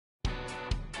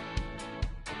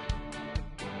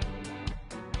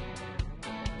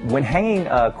When hanging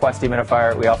a Quest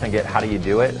Dehumidifier, we often get, how do you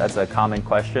do it? That's a common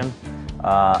question.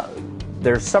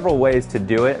 There's several ways to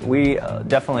do it. We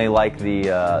definitely like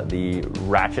the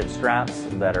ratchet straps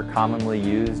that are commonly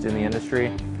used in the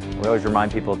industry. We always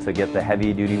remind people to get the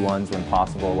heavy-duty ones when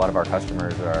possible. A lot of our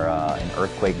customers are in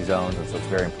earthquake zones, and so it's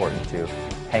very important to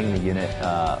hang the unit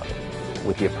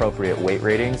with the appropriate weight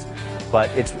ratings. But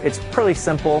it's pretty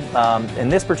simple. In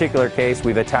this particular case,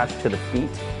 we've attached to the feet,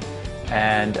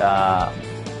 and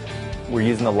we're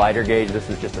using the lighter gauge. This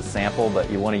is just a sample, but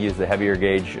you want to use the heavier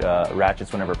gauge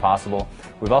ratchets whenever possible.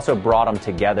 We've also brought them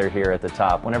together here at the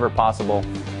top. Whenever possible,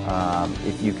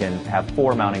 if you can have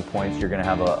 4 mounting points, you're going to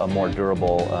have a more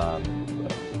durable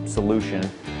solution.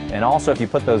 And also, if you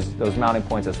put those mounting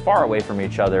points as far away from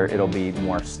each other, it'll be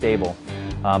more stable.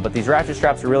 But these ratchet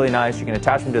straps are really nice. You can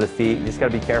attach them to the feet. You just got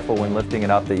to be careful when lifting it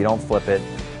up that you don't flip it.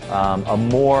 A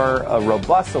more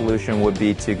robust solution would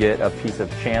be to get a piece of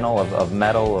channel of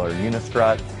metal or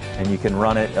unistrut, and you can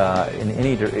run it in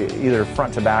either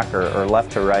front to back or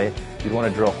left to right. You'd want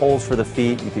to drill holes for the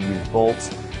feet. You could use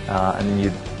bolts, and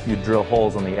then you'd drill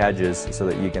holes on the edges so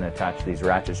that you can attach these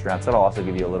ratchet straps. That'll also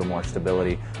give you a little more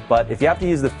stability. But if you have to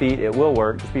use the feet, it will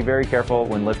work. Just be very careful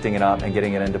when lifting it up and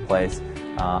getting it into place,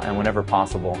 and whenever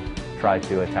possible, try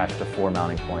to attach to 4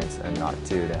 mounting points and not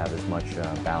 2 to have as much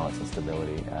balance and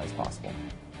stability as possible.